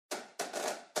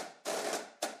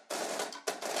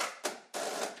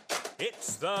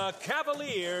It's the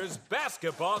Cavaliers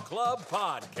Basketball Club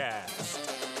Podcast.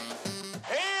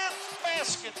 It's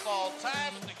basketball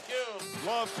time in the Cube.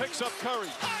 Love picks up Curry.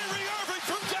 Kyrie Irving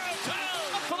from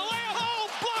downtown. Up for the layup.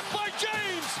 Oh, blocked by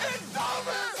James. It's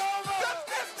over. The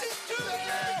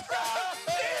 52-year drought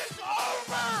is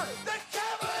over. The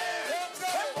Cavaliers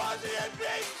have won the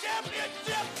NBA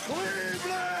championship.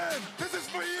 Cleveland, this is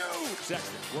for you.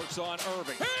 Sexton works on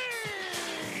Irving.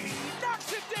 He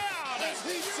knocks it down.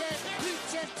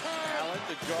 Pizza time. Allen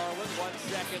to Garland, 1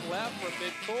 second left from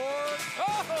midcourt.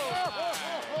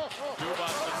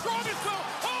 Strongest goal.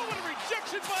 Oh, what a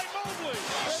rejection by Mobley.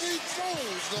 And he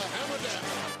throws the hammer down.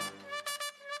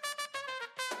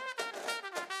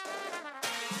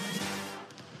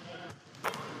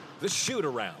 The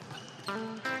shoot-around.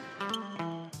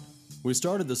 We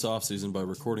started this offseason by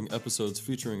recording episodes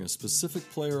featuring a specific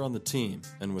player on the team,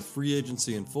 and with free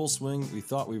agency in full swing, we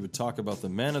thought we would talk about the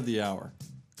man of the hour,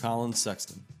 Collin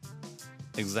Sexton.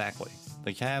 Exactly.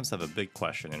 The Cavs have a big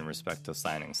question in respect to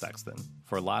signing Sexton.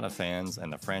 For a lot of fans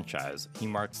and the franchise, he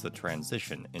marks the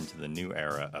transition into the new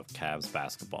era of Cavs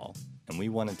basketball, and we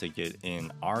wanted to get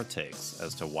in our takes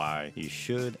as to why he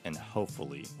should and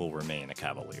hopefully will remain a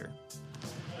Cavalier.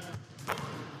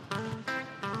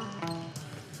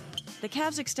 The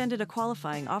Cavs extended a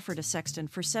qualifying offer to Sexton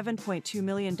for $7.2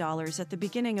 million at the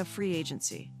beginning of free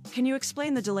agency. Can you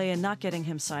explain the delay in not getting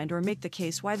him signed or make the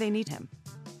case why they need him?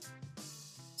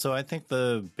 So I think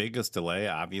the biggest delay,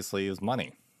 obviously, is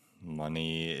money.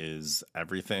 Money is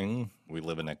everything. We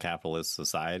live in a capitalist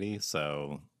society,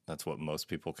 so that's what most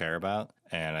people care about.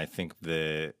 And I think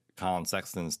that Collin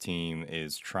Sexton's team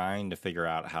is trying to figure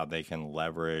out how they can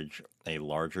leverage a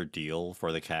larger deal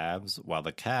for the Cavs, while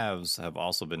the Cavs have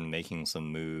also been making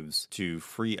some moves to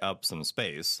free up some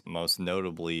space. Most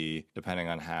notably, depending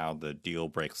on how the deal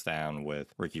breaks down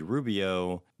with Ricky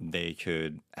Rubio, they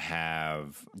could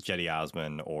have Cedi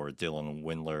Osman or Dylan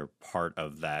Windler part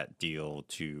of that deal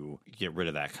to get rid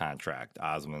of that contract.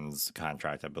 Osman's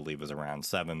contract, I believe, is around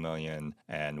 $7 million,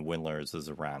 and Windler's is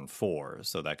around $4 million,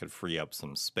 so that could free up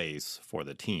some space for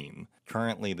the team.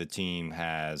 Currently, the team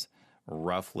has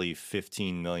roughly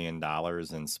 $15 million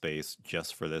in space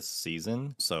just for this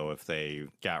season. So if they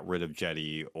got rid of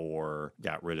Cedi or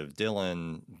got rid of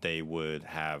Dylan, they would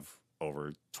have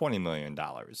over $20 million.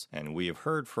 And we have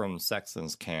heard from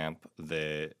Sexton's camp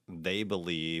that they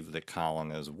believe that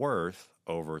Collin is worth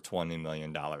over $20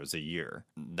 million a year.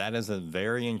 That is a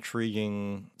very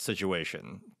intriguing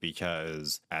situation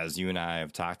because, as you and I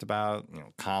have talked about,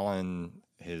 Collin,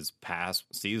 his past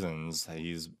seasons,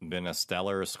 he's been a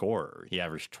stellar scorer. He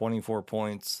averaged 24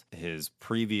 points. His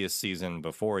previous season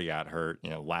before he got hurt,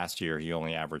 last year he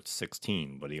only averaged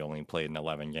 16, but he only played in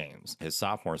 11 games. His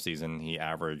sophomore season, he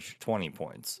averaged 20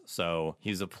 points. So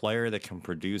he's a player that can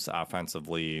produce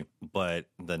offensively, but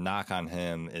the knock on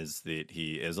him is that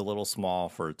he is a little small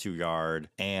for a 2-guard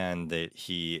and that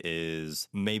he is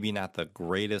maybe not the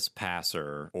greatest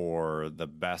passer or the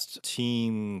best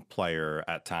team player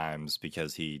at times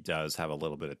because he does have a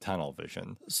little bit of tunnel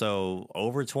vision. So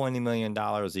over $20 million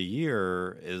a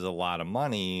year is a lot of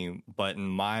money, but in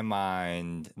my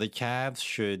mind, the Cavs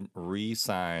should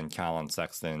re-sign Collin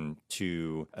Sexton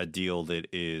to a deal that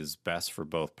is best for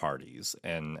both parties.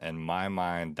 And in my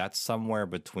mind, that's somewhere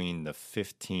between the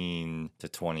 $15 to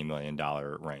 $20 million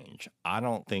range. I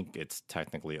don't think it's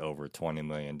technically over $20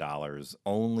 million,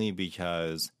 only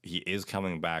because he is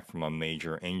coming back from a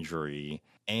major injury.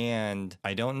 And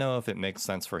I don't know if it makes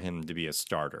sense for him to be a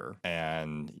starter.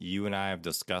 And you and I have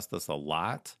discussed this a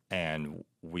lot, and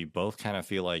we both kind of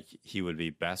feel like he would be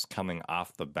best coming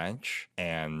off the bench.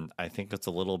 And I think it's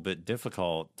a little bit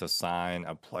difficult to sign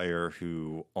a player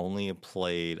who only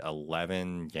played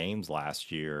 11 games last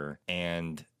year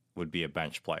and would be a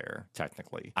bench player,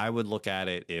 technically. I would look at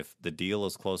it if the deal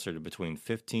is closer to between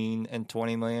 $15 and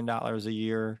 $20 million a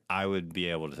year, I would be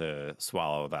able to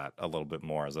swallow that a little bit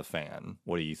more as a fan.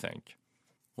 What do you think?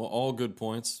 Well, all good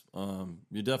points.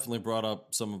 You definitely brought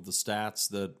up some of the stats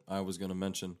that I was going to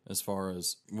mention as far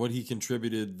as what he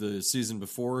contributed the season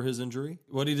before his injury.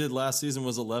 What he did last season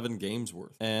was 11 games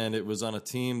worth, and it was on a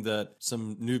team that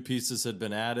some new pieces had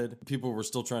been added. People were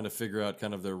still trying to figure out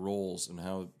kind of their roles and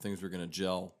how things were going to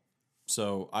gel.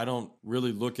 So I don't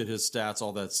really look at his stats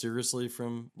all that seriously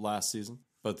from last season,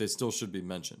 but they still should be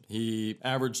mentioned. He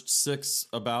averaged 6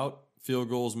 field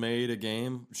goals made a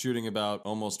game, shooting about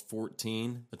almost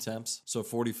 14 attempts. So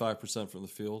 45% from the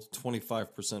field,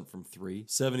 25% from 3,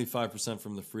 75%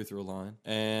 from the free throw line.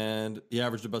 And he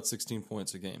averaged about 16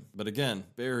 points a game. But again,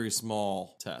 very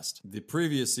small test. The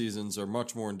previous seasons are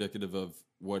much more indicative of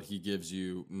what he gives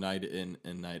you night in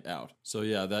and night out. So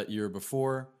yeah, that year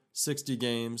before, 60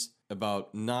 games,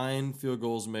 about 9 field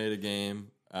goals made a game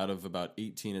out of about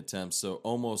 18 attempts, so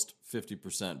almost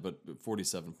 50%, but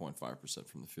 47.5%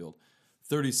 from the field.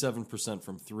 37%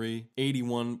 from 3,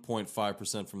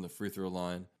 81.5% from the free throw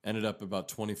line, ended up about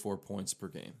 24 points per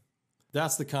game.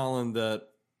 That's the Collin that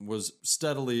was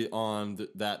steadily on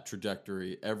that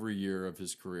trajectory every year of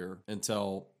his career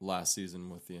until last season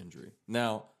with the injury.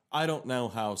 Now, I don't know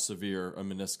how severe a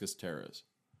meniscus tear is.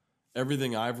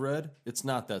 Everything I've read, it's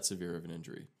not that severe of an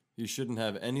injury. He shouldn't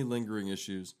have any lingering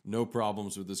issues, no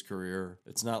problems with his career.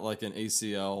 It's not like an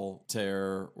ACL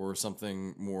tear or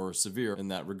something more severe in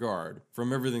that regard,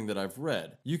 from everything that I've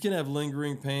read. You can have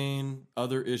lingering pain,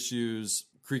 other issues,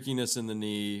 creakiness in the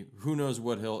knee, who knows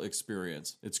what he'll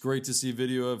experience. It's great to see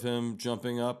video of him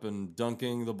jumping up and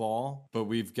dunking the ball, but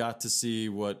we've got to see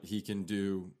what he can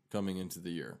do coming into the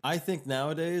year. I think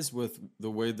nowadays, with the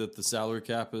way that the salary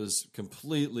cap has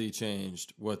completely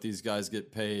changed what these guys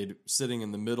get paid sitting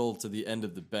in the middle to the end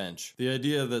of the bench, the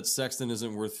idea that Sexton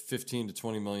isn't worth $15 to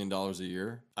 $20 million a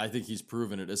year, I think he's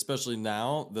proven it, especially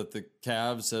now that the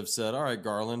Cavs have said, all right,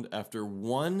 Garland, after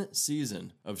one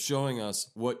season of showing us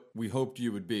what we hoped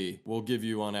you would be, we'll give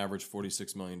you on average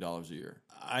 $46 million a year.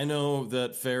 I know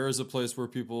that fair is a place where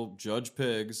people judge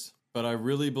pigs, but I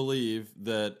really believe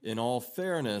that, in all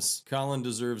fairness, Collin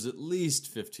deserves at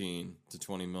least 15 to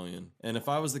 20 million. And if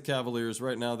I was the Cavaliers,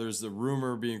 right now there's the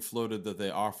rumor being floated that they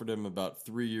offered him about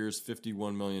 3 years,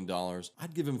 $51 million.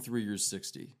 I'd give him 3 years,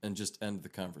 60, and just end the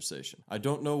conversation. I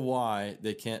don't know why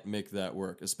they can't make that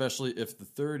work, especially if the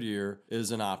third year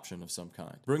is an option of some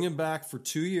kind. Bring him back for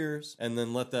 2 years, and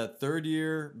then let that third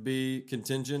year be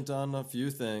contingent on a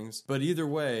few things. But either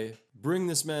way, bring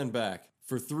this man back.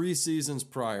 For 3 seasons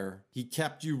prior, he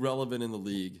kept you relevant in the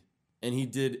league, and he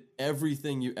did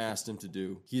everything you asked him to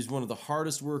do. He's one of the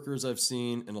hardest workers I've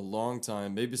seen in a long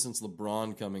time, maybe since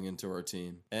LeBron coming into our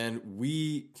team. And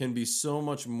we can be so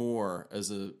much more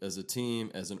as a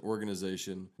team, as an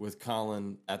organization, with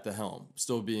Collin at the helm,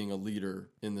 still being a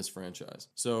leader in this franchise.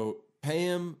 So pay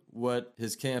him what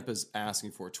his camp is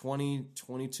asking for, 20,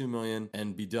 22 million,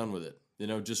 and be done with it. You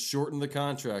know, just shorten the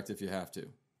contract if you have to.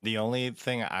 The only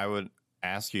thing I would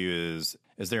ask you is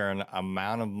there an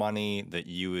amount of money that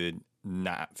you would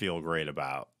not feel great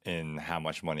about in how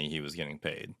much money he was getting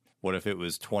paid? What if it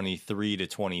was 23 to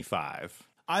 25?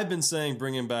 I've been saying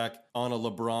bring him back on a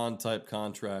LeBron type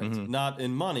contract, not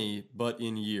in money, but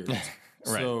in years. Right.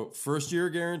 So first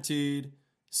year guaranteed,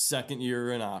 second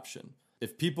year an option.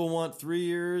 If people want 3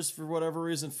 years for whatever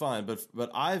reason, fine.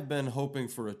 But I've been hoping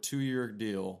for a 2-year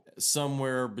deal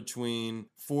somewhere between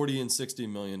 $40 and $60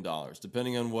 million,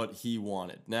 depending on what he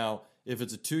wanted. Now, if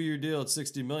it's a 2-year deal at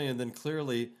 $60 million, then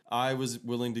clearly I was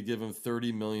willing to give him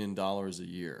 $30 million a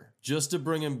year just to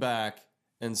bring him back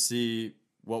and see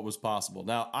what was possible.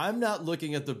 Now, I'm not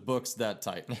looking at the books that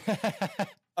tight.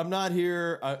 I'm not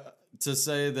here to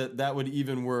say that would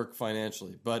even work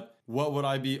financially, but what would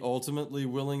I be ultimately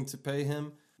willing to pay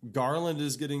him? Garland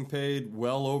is getting paid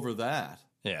well over that.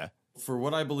 Yeah. For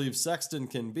what I believe Sexton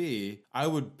can be, I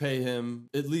would pay him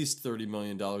at least $30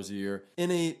 million a year in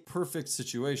a perfect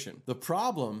situation. The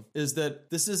problem is that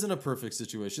this isn't a perfect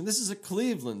situation. This is a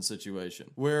Cleveland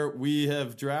situation where we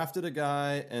have drafted a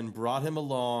guy and brought him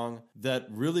along that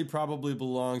really probably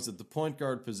belongs at the point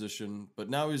guard position, but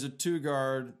now he's a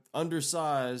 2-guard,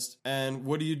 undersized, and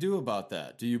what do you do about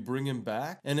that? Do you bring him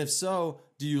back? And if so,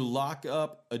 do you lock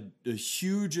up a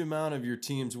huge amount of your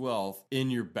team's wealth in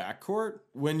your backcourt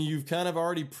when you've kind of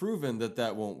already proven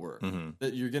that won't work?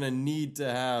 That you're going to need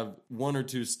to have 1 or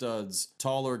 2 studs,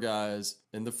 taller guys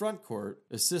in the front court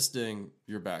assisting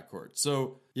your backcourt.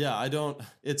 So, yeah,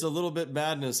 it's a little bit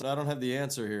madness. I don't have the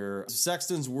answer here.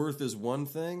 Sexton's worth is one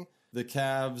thing. The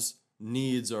Cavs'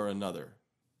 needs are another.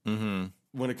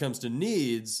 When it comes to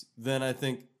needs, then I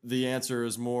think the answer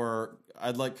is more,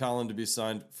 I'd like Collin to be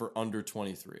signed for under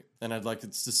 23. And I'd like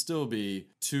it to still be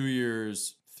 2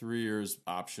 years, 3 years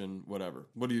option, whatever.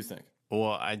 What do you think?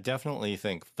 Well, I definitely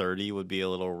think 30 would be a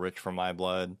little rich for my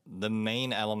blood. The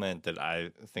main element that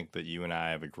I think that you and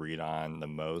I have agreed on the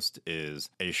most is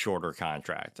a shorter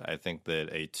contract. I think that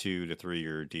a 2 to 3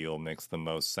 year deal makes the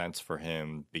most sense for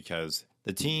him because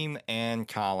the team and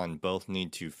Collin both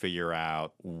need to figure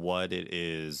out what it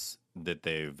is that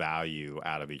they value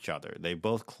out of each other. They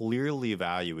both clearly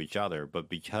value each other, but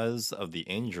because of the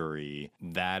injury,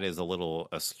 that is a little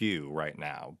askew right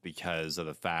now because of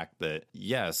the fact that,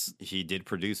 yes, he did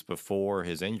produce before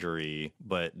his injury,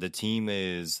 but the team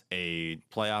is a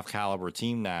playoff caliber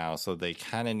team now, so they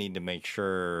kind of need to make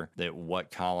sure that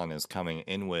what Collin is coming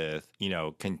in with,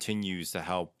 continues to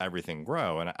help everything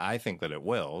grow. And I think that it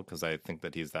will, because I think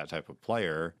that he's that type of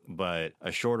player, but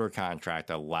a shorter contract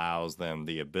allows them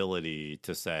the ability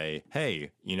to say,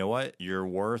 hey, you know what? Your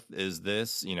worth is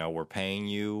this. We're paying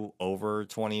you over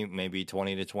 20 to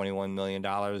 $21 million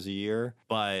a year,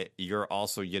 but you're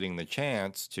also getting the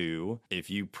chance to, if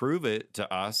you prove it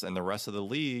to us and the rest of the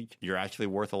league, you're actually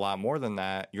worth a lot more than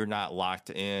that. You're not locked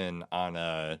in on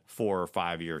a 4 or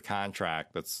 5 year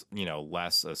contract that's,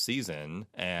 less a season,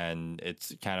 and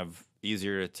it's kind of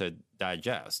easier to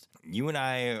digest. You and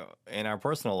I, in our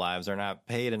personal lives, are not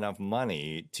paid enough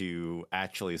money to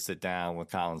actually sit down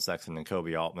with Collin Sexton and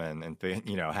Kobe Altman and,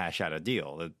 hash out a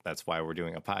deal. That's why we're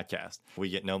doing a podcast. We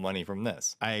get no money from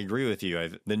this. I agree with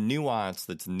you. The nuance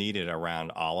that's needed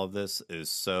around all of this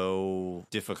is so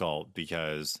difficult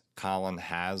because Collin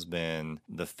has been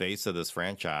the face of this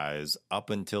franchise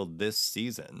up until this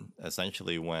season,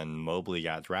 essentially when Mobley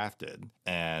got drafted.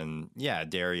 And yeah,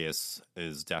 Darius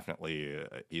is definitely,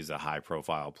 he's a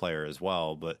high-profile player as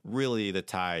well, but really the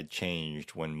tide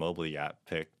changed when Mobley got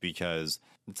picked because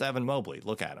it's Evan Mobley.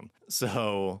 Look at him.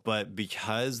 So, but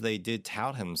because they did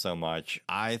tout him so much,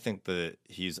 I think that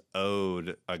he's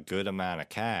owed a good amount of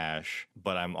cash,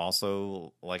 but I'm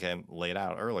also, like I laid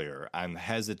out earlier, I'm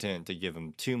hesitant to give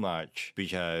him too much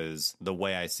because the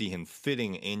way I see him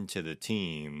fitting into the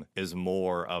team is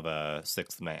more of a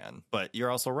sixth man. But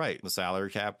you're also right. The salary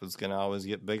cap is going to always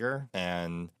get bigger,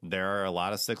 and there are a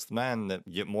lot of sixth men that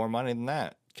get more money than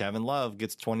that. Kevin Love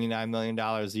gets $29 million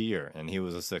a year, and he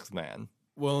was a sixth man.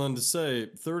 Well, and to say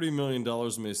 $30 million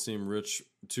may seem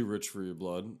too rich for your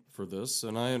blood for this,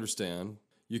 and I understand.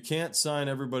 You can't sign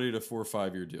everybody to 4 or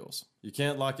 5 year deals. You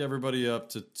can't lock everybody up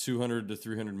to $200 to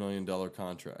 $300 million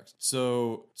contracts.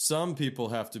 So some people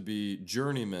have to be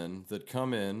journeymen that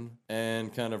come in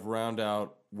and kind of round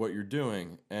out what you're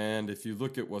doing. And if you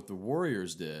look at what the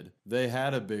Warriors did, they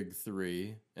had a big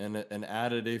three and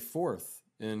added a fourth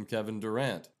in Kevin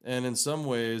Durant. And in some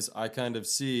ways, I kind of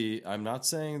see, I'm not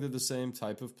saying they're the same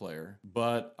type of player,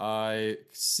 but I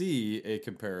see a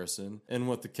comparison in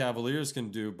what the Cavaliers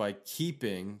can do by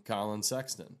keeping Collin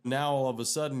Sexton. Now, all of a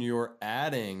sudden, you're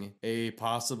adding a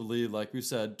possibly, like we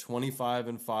said,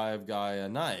 25-5 guy a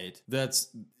night.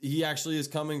 He actually is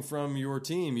coming from your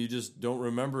team. You just don't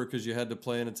remember because you had to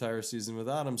play an entire season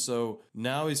without him. So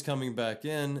now he's coming back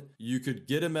in. You could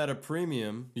get him at a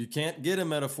premium. You can't get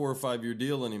him at a 4 or 5 year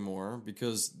deal anymore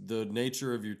because the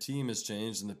nature of your team has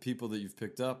changed and the people that you've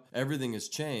picked up, everything has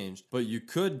changed. But you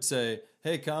could say,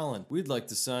 hey, Collin, we'd like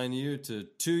to sign you to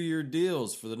 2-year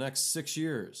deals for the next 6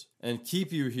 years and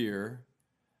keep you here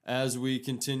as we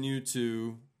continue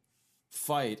to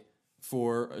fight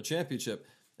for a championship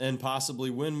and possibly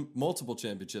win multiple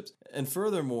championships. And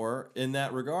furthermore, in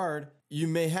that regard, you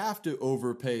may have to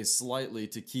overpay slightly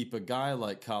to keep a guy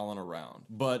like Collin around.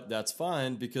 But that's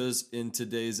fine because in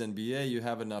today's NBA, you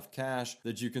have enough cash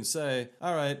that you can say,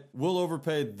 all right, we'll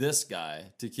overpay this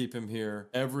guy to keep him here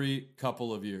every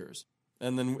couple of years.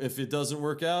 And then if it doesn't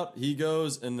work out, he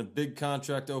goes and the big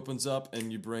contract opens up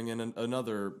and you bring in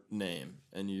another name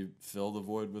and you fill the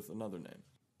void with another name.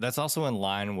 That's also in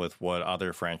line with what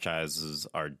other franchises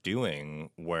are doing,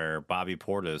 where Bobby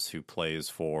Portis, who plays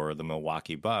for the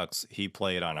Milwaukee Bucks, he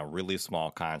played on a really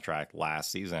small contract last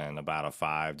season, about a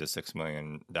 $5 to $6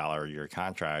 million a year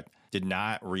contract, did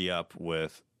not re-up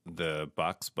with the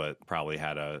Bucks, but probably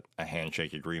had a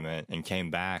handshake agreement and came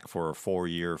back for a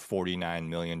 4-year, $49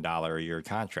 million a year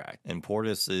contract. And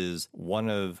Portis is one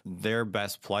of their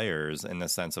best players in the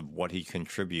sense of what he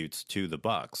contributes to the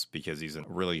Bucks because he's a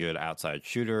really good outside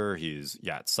shooter. He's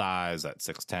got size at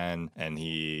 6'10", and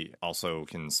he also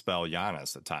can spell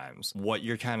Giannis at times. What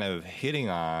you're kind of hitting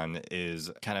on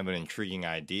is kind of an intriguing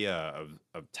idea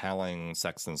of telling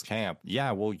Sexton's camp,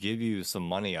 yeah, we'll give you some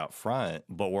money up front,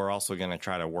 but we're also going to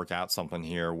try to work out something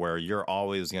here where you're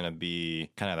always going to be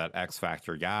kind of that X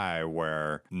factor guy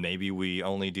where maybe we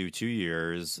only do 2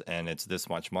 years and it's this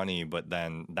much money, but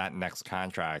then that next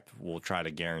contract will try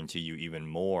to guarantee you even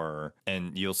more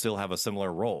and you'll still have a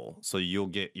similar role. So you'll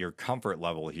get your comfort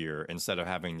level here instead of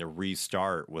having to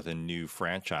restart with a new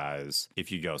franchise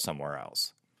if you go somewhere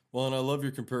else. Well, and I love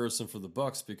your comparison for the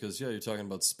Bucks because, yeah, you're talking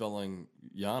about spelling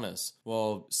Giannis.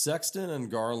 Well, Sexton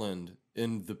and Garland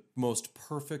in the most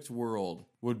perfect world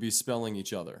would be spelling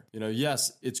each other. You know,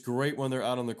 yes, it's great when they're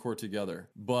out on the court together,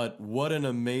 but what an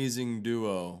amazing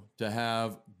duo to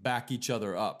have back each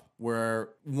other up where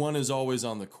one is always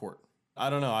on the court. I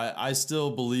don't know. I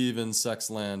still believe in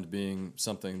Sexland being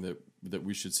something that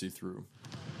we should see through.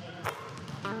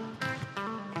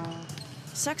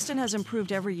 Sexton has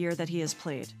improved every year that he has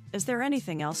played. Is there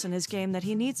anything else in his game that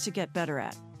he needs to get better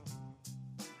at?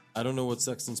 I don't know what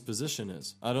Sexton's position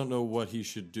is. I don't know what he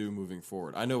should do moving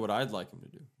forward. I know what I'd like him to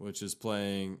do, which is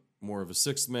playing more of a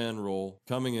sixth-man role,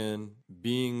 coming in,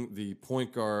 being the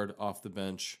point guard off the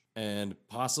bench, and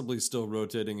possibly still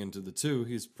rotating into the two.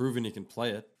 He's proven he can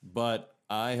play it, but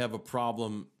I have a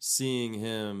problem seeing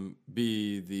him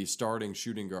be the starting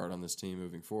shooting guard on this team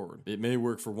moving forward. It may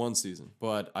work for one season,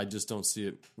 but I just don't see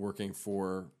it working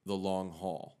for the long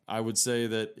haul. I would say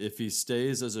that if he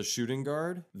stays as a shooting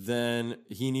guard, then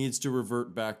he needs to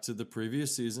revert back to the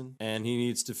previous season, and he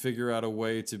needs to figure out a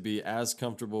way to be as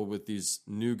comfortable with these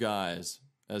new guys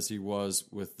as he was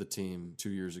with the team 2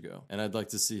 years ago. And I'd like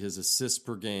to see his assists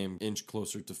per game inch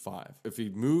closer to 5. If he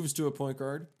moves to a point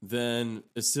guard, then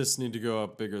assists need to go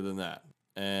up bigger than that.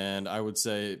 And I would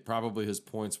say probably his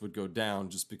points would go down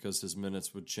just because his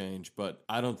minutes would change. But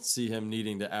I don't see him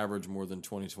needing to average more than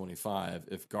 20-25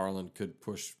 if Garland could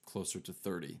push closer to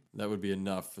 30. That would be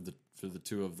enough for the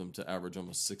two of them to average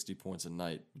almost 60 points a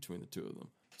night between the two of them.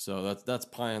 So that's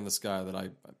pie in the sky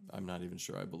that I'm not even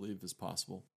sure I believe is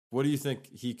possible. What do you think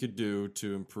he could do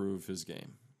to improve his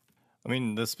game? I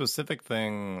mean, the specific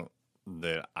thing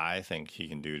that I think he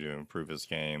can do to improve his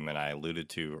game, and I alluded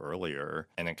to earlier,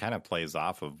 and it kind of plays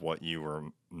off of what you were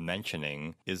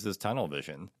mentioning, is his tunnel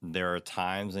vision. There are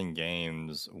times in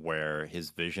games where his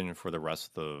vision for the rest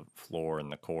of the floor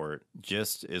and the court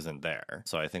just isn't there.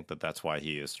 So I think that that's why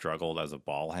he has struggled as a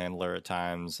ball handler at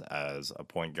times, as a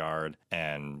point guard,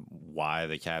 and why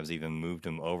the Cavs even moved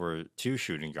him over to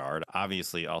shooting guard.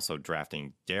 Obviously, also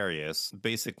drafting Darius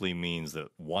basically means that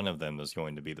one of them is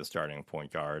going to be the starting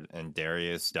point guard, and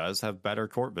Darius does have better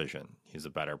court vision. He's a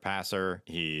better passer.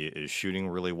 He is shooting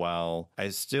really well. I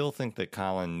still think that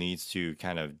Collin needs to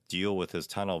kind of deal with his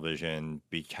tunnel vision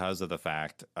because of the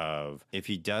fact of if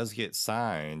he does get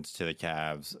signed to the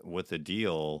Cavs with the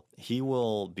deal, he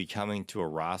will be coming to a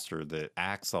roster that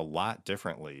acts a lot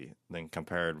differently than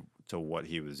compared to what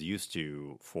he was used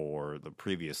to for the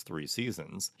previous 3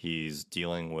 seasons. He's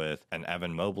dealing with an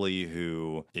Evan Mobley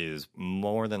who is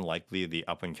more than likely the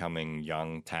up-and-coming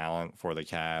young talent for the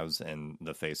Cavs and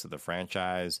the face of the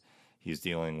franchise. He's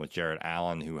dealing with Jarrett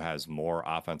Allen, who has more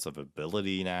offensive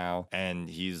ability now, and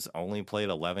he's only played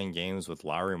 11 games with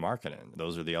Lauri Markkanen.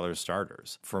 Those are the other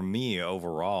starters. For me,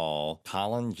 overall,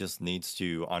 Collin just needs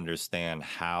to understand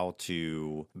how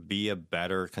to be a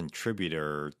better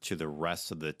contributor to the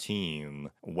rest of the team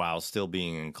while still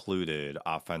being included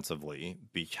offensively,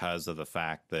 because of the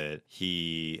fact that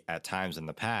he, at times in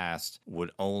the past,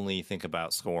 would only think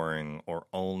about scoring or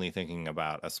only thinking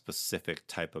about a specific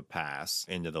type of pass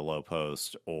into the low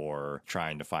post or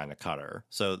trying to find a cutter.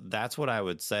 So that's what I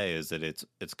would say, is that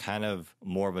it's kind of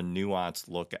more of a nuanced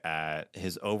look at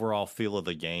his overall feel of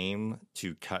the game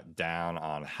to cut down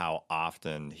on how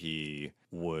often he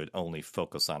would only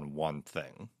focus on one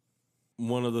thing.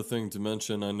 One other thing to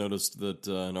mention, I noticed that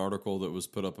an article that was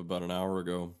put up about an hour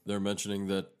ago, they're mentioning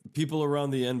that people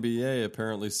around the NBA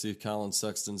apparently see Collin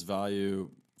Sexton's value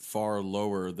far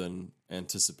lower than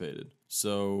anticipated.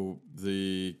 So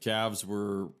the Cavs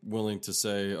were willing to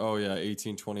say, oh yeah,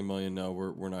 18, 20 million, no,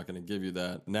 we're not going to give you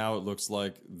that. Now it looks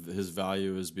like his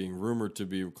value is being rumored to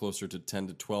be closer to 10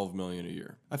 to 12 million a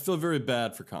year. I feel very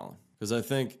bad for Collin because I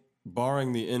think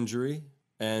barring the injury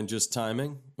and just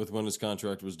timing with when his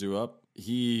contract was due up,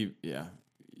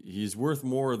 he's worth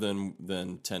more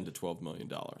than 10 to 12 million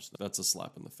dollars. That's a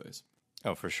slap in the face.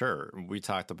 Oh, for sure. We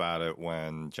talked about it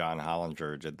when John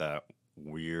Hollinger did that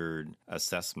weird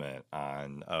assessment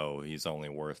on, he's only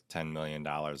worth $10 million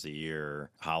a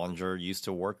year. Hollinger used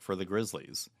to work for the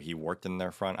Grizzlies. He worked in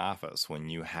their front office. When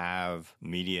you have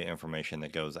media information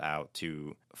that goes out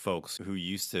to folks who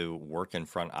used to work in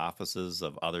front offices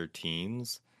of other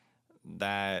teams,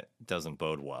 that doesn't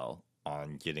bode well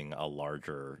on getting a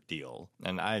larger deal.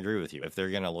 And I agree with you. If they're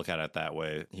going to look at it that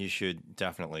way, he should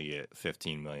definitely get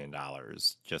 $15 million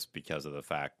just because of the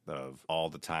fact of all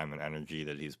the time and energy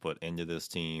that he's put into this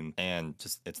team. And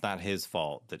just, it's not his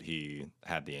fault that he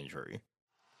had the injury.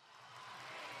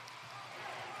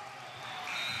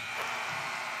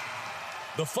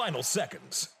 The final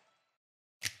seconds.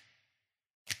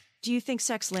 Do you think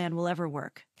Sexland will ever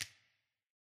work?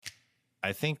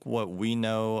 I think what we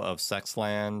know of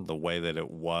Sexland, the way that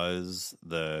it was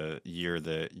the year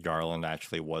that Garland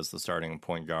actually was the starting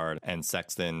point guard and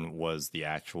Sexton was the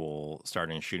actual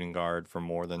starting shooting guard for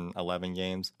more than 11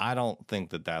 games, I don't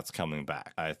think that that's coming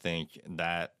back. I think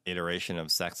that iteration of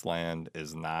Sexland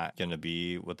is not going to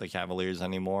be with the Cavaliers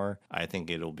anymore. I think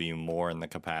it'll be more in the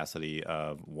capacity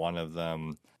of one of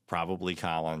them, probably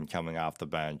Collin, coming off the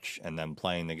bench and then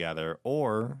playing together,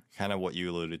 or kind of what you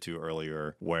alluded to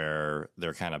earlier, where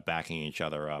they're kind of backing each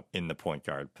other up in the point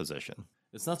guard position.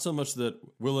 It's not so much that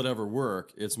will it ever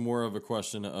work, it's more of a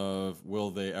question of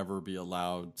will they ever be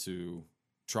allowed to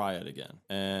try it again.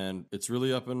 And it's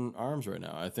really up in arms right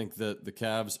now. I think that the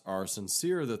Cavs are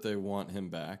sincere that they want him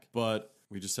back, but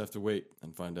we just have to wait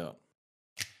and find out.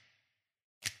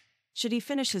 Should he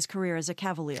finish his career as a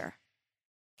Cavalier?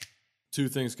 Two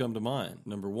things come to mind.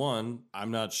 Number one,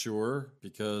 I'm not sure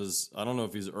because I don't know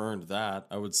if he's earned that.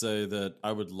 I would say that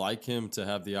I would like him to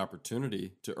have the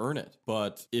opportunity to earn it.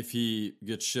 But if he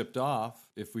gets shipped off,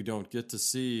 if we don't get to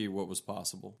see what was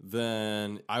possible,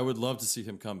 then I would love to see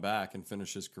him come back and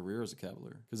finish his career as a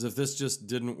Cavalier. Because if this just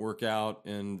didn't work out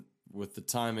and with the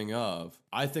timing of,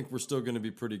 I think we're still going to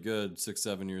be pretty good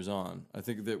 6-7 years on. I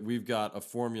think that we've got a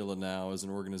formula now as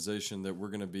an organization that we're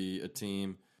going to be a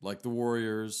team like the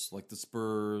Warriors, like the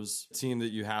Spurs, a team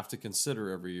that you have to consider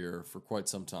every year for quite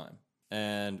some time.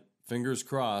 And fingers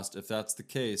crossed, if that's the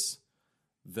case,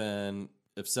 then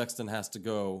if Sexton has to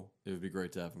go, it would be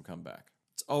great to have him come back.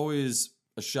 It's always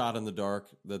a shot in the dark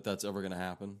that that's ever going to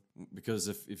happen, because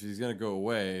if he's going to go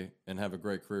away and have a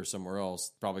great career somewhere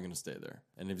else, probably going to stay there.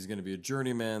 And if he's going to be a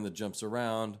journeyman that jumps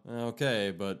around,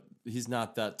 okay, but he's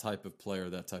not that type of player,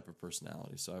 that type of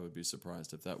personality. So I would be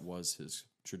surprised if that was his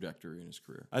trajectory in his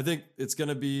career. I think it's going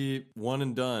to be one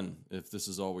and done if this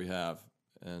is all we have.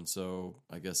 And so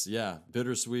I guess, yeah,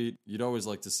 bittersweet. You'd always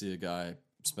like to see a guy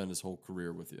spend his whole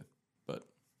career with you, but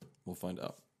we'll find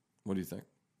out. What do you think?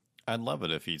 I'd love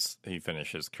it if he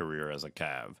finished his career as a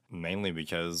Cav, mainly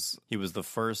because he was the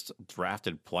first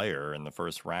drafted player in the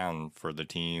first round for the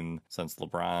team since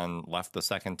LeBron left the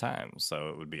second time. So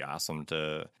it would be awesome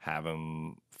to have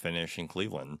him finish in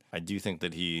Cleveland. I do think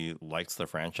that he likes the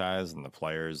franchise and the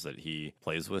players that he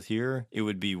plays with here. It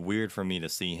would be weird for me to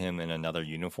see him in another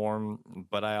uniform,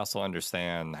 but I also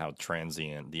understand how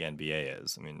transient the NBA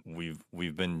is. I mean,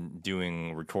 we've been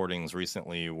doing recordings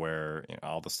recently where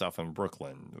all the stuff in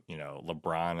Brooklyn,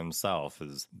 LeBron himself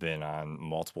has been on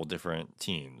multiple different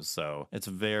teams. So it's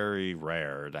very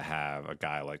rare to have a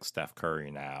guy like Steph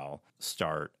Curry now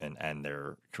start and end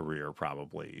their career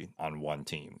probably on one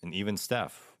team. And even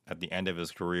Steph, at the end of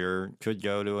his career, could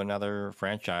go to another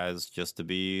franchise just to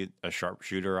be a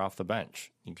sharpshooter off the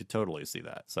bench. You could totally see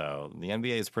that. So the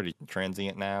NBA is pretty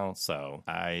transient now. So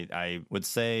I would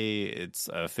say it's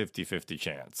a 50-50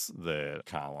 chance that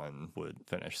Collin would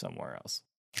finish somewhere else.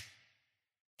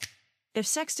 If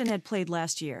Sexton had played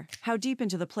last year, how deep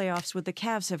into the playoffs would the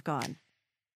Cavs have gone?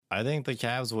 I think the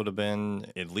Cavs would have been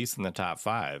at least in the top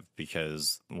 5,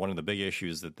 because one of the big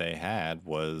issues that they had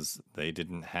was they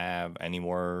didn't have any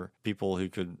more people who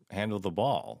could handle the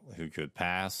ball, who could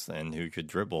pass and who could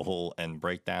dribble and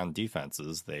break down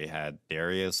defenses. They had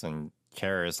Darius and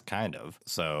Karras, kind of.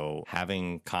 So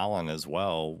having Collin as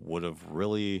well would have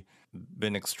really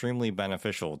been extremely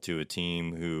beneficial to a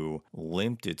team who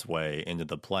limped its way into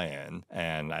the play-in.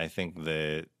 And I think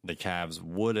that the Cavs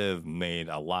would have made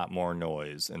a lot more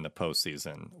noise in the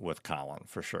postseason with Collin,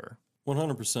 for sure.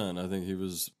 100%. I think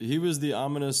he was the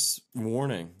ominous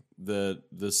warning that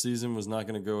the season was not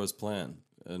going to go as planned,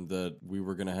 and that we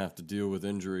were going to have to deal with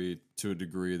injury to a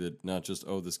degree that not just,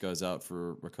 this guy's out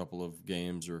for a couple of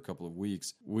games or a couple of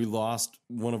weeks. We lost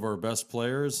one of our best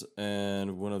players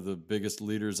and one of the biggest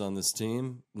leaders on this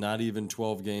team, not even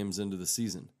 12 games into the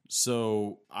season.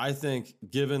 So I think,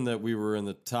 given that we were in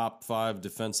the top 5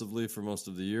 defensively for most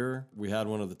of the year, we had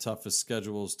one of the toughest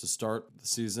schedules to start the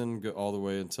season, go all the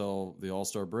way until the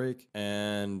All-Star break,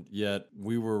 and yet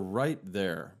we were right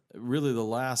there. Really, the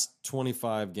last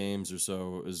 25 games or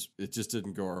so, it just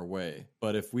didn't go our way.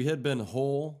 But if we had been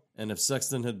whole, and if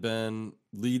Sexton had been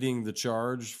leading the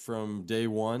charge from day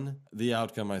one, the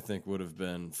outcome, I think, would have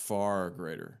been far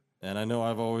greater. And I know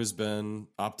I've always been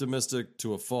optimistic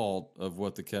to a fault of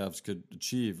what the Cavs could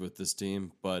achieve with this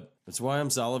team, but that's why I'm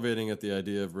salivating at the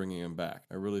idea of bringing him back.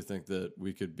 I really think that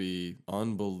we could be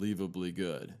unbelievably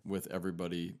good with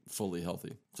everybody fully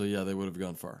healthy. So yeah, they would have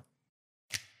gone far.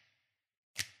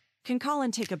 Can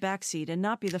Collin take a backseat and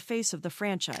not be the face of the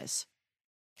franchise?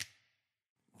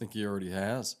 think he already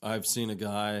has. I've seen a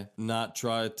guy not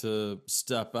try to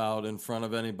step out in front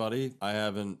of anybody. I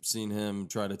haven't seen him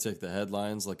try to take the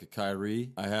headlines like a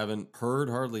Kyrie. I haven't heard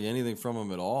hardly anything from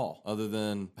him at all, other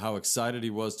than how excited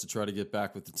he was to try to get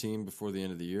back with the team before the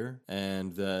end of the year,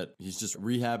 and that he's just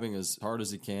rehabbing as hard as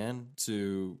he can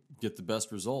to get the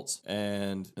best results.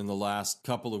 And in the last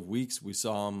couple of weeks, we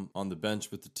saw him on the bench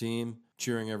with the team,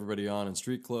 cheering everybody on in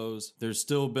street clothes. There's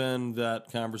still been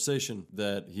that conversation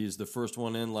that he's the first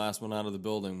one in, last one out of the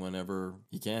building whenever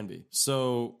he can be.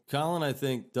 So Collin, I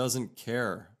think, doesn't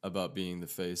care about being the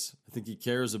face. I think he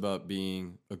cares about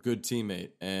being a good teammate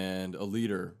and a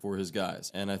leader for his guys.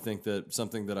 And I think that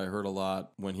something that I heard a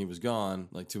lot when he was gone,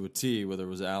 like to a T, whether it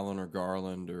was Allen or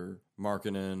Garland or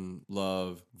Markkanen,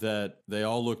 Love, that they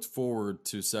all looked forward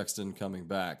to Sexton coming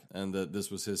back and that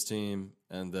this was his team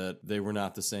and that they were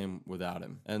not the same without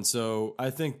him. And so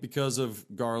I think because of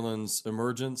Garland's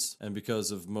emergence and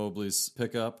because of Mobley's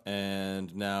pickup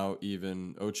and now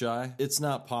even Ochai, it's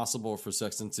not possible for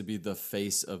Sexton to be the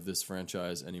face of this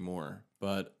franchise anymore.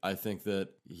 But I think that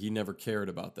he never cared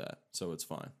about that, so it's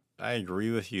fine. I agree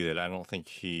with you that I don't think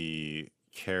he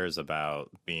cares about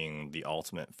being the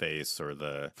ultimate face or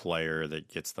the player that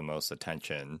gets the most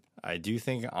attention. I do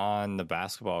think on the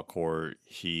basketball court,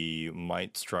 he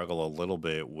might struggle a little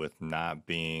bit with not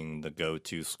being the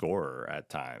go-to scorer at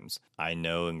times. I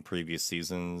know in previous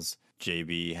seasons,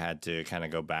 JB had to kind of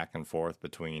go back and forth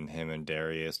between him and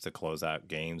Darius to close out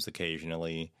games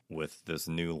occasionally. With this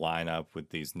new lineup, with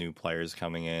these new players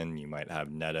coming in, you might have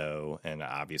Neto and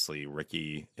obviously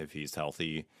Ricky, if he's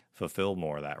healthy, fulfill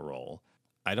more of that role.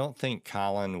 I don't think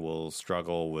Collin will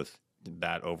struggle with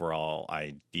that overall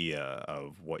idea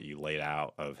of what you laid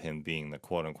out of him being the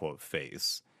quote-unquote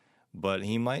face. But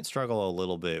he might struggle a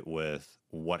little bit with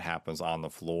what happens on the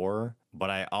floor. But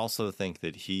I also think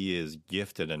that he is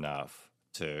gifted enough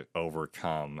to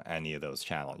overcome any of those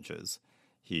challenges.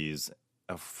 He's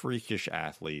a freakish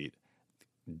athlete,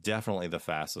 definitely the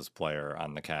fastest player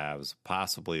on the Cavs,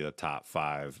 possibly the top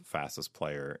 5 fastest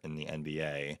player in the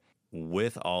NBA.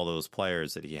 With all those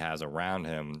players that he has around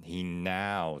him, he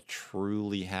now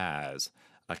truly has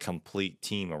a complete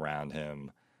team around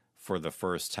him for the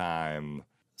first time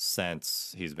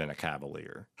since he's been a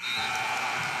Cavalier.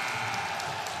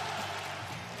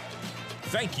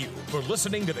 Thank you for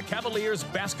listening to the Cavaliers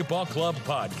Basketball Club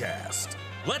podcast.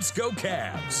 Let's go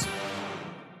Cavs!